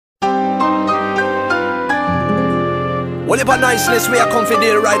Well, if a niceness we are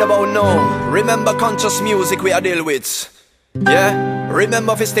confident right about now. Remember conscious music we are deal with. Yeah,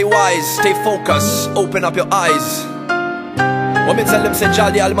 remember to stay wise, stay focused, open up your eyes. When me tell them say Jah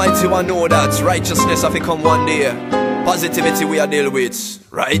the Almighty want know that righteousness have to come one day. Positivity we are deal with,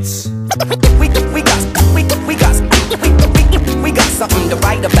 right? We got something to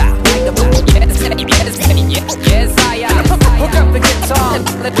write about. Yes, I am. Hook up the guitar,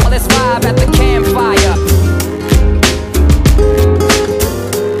 let's vibe at the campfire.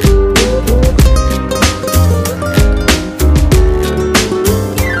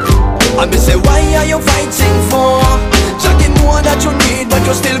 I me say, why are you fighting for? Jah give more that you need, but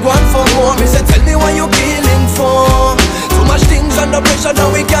you still going for more. Me say, tell me why you killing for? Too much things under pressure that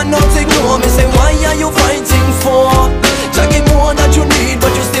we cannot ignore. Me say, why are you fighting for? Jah give more that you need, but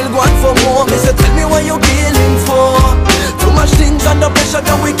you still going for more. Me say, tell me why you killing for? Too much things under pressure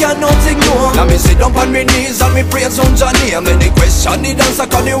that we cannot ignore. Now me sit down on my knees and me praise on Jah name. Any question the answer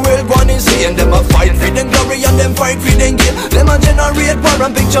 'cause the world gone insane. Them a fight for them glory and them fight for them gain. Them a generate war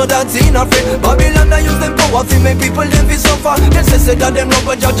and picture that's in a frame. Babylon I use them power to make people them fi suffer. Them say that them rough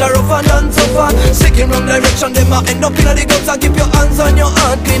but Jah rougher than tougher. Sick in wrong direction them a end up in the gutter. Keep your hands on your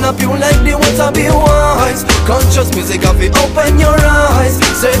heart, clean up you like the water. Be wise. Conscious music have to open your eyes.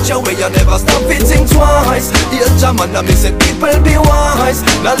 Search your way you never stop it think twice. Heal Jah man and me say people be wise.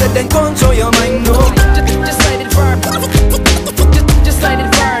 Now let them control your mind no. Just let it burn. Just let it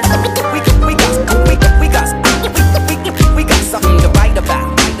burn. We got something to write about.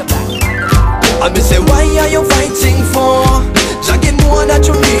 And me say, why are you fighting for? Jah give more that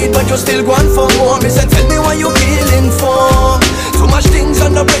you need, but you still going for more. Me say, tell me why you killing for? Too much things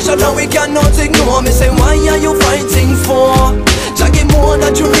under pressure that we cannot ignore. Me say, why are you fighting for? Jah give more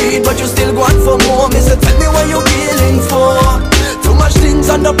that you need, but you still going for more. Me say, tell me why you killing for? Too much things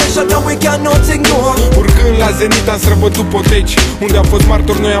under pressure that we cannot ignore. Urcând la zenit am străbătut poteci, unde am fost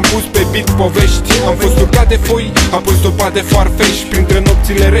martor, noi am pus pe beat povești. Am fost urcat de foi, apoi stopat de farfeș. Printre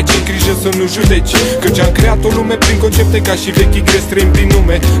nopțile rece, grijă să nu judeci, căci am creat o lume prin concepte ca și vechi grezi trăim prin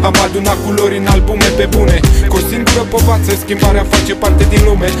nume. Am adunat culori în albume pe bune, cu o singură povață, schimbarea face parte din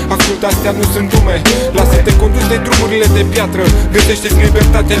lume. Ascultă, astea nu sunt dume, lasă-te condus de drumurile de piatră. Găsește-ți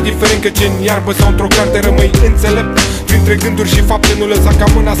libertatea indiferent că ce în iarbă sau într-o carte. Rămâi înțelept printre gânduri și fapte, nu lăsa ca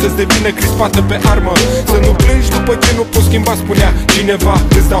mâna să-ți devină crispată pe armă. Să nu plângi după ce nu poți schimba, spunea cineva.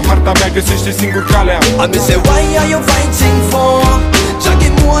 Îți dau harta mea, găsește singur calea. And me say, why are you fighting for? Jah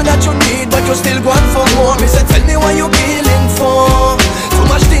give more that you need, but you still going for more. Me say, tell me why you killing for?